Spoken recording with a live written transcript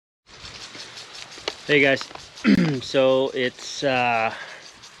Hey guys, so it's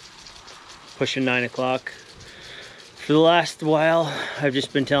pushing 9 o'clock. For the last while, I've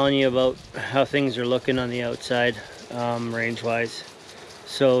just been telling you about how things are looking on the outside, range-wise.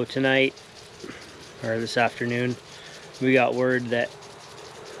 So tonight, or this afternoon, we got word that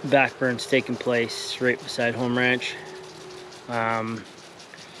backburn's taking place right beside Home Ranch.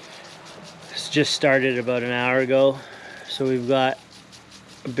 It's just started about an hour ago, so we've got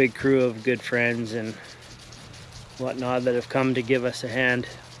a big crew of good friends and whatnot that have come to give us a hand,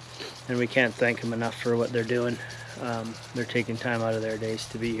 and we can't thank them enough for what they're doing. They're taking time out of their days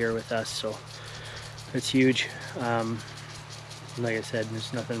to be here with us, so it's huge. Like I said,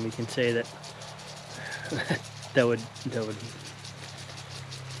 there's nothing we can say that that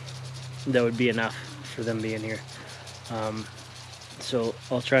would be enough for them being here. So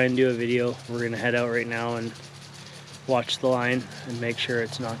I'll try and do a video. We're gonna head out right now and watch the line and make sure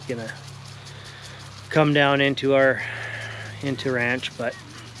it's not gonna come down into ranch, but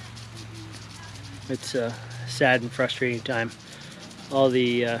it's a sad and frustrating time. All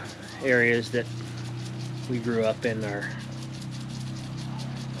the areas that we grew up in are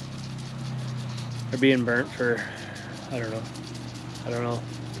being burnt for I don't know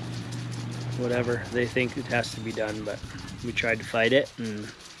whatever they think it has to be done, but we tried to fight it and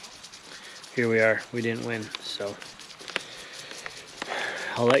here we are. We didn't win, so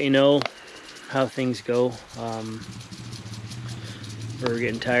I'll let you know how things go. We're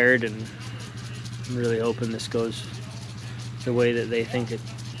getting tired and I'm really hoping this goes the way that they think it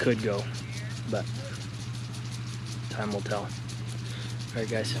could go, but time will tell. Alright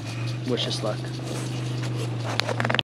guys, wish us luck.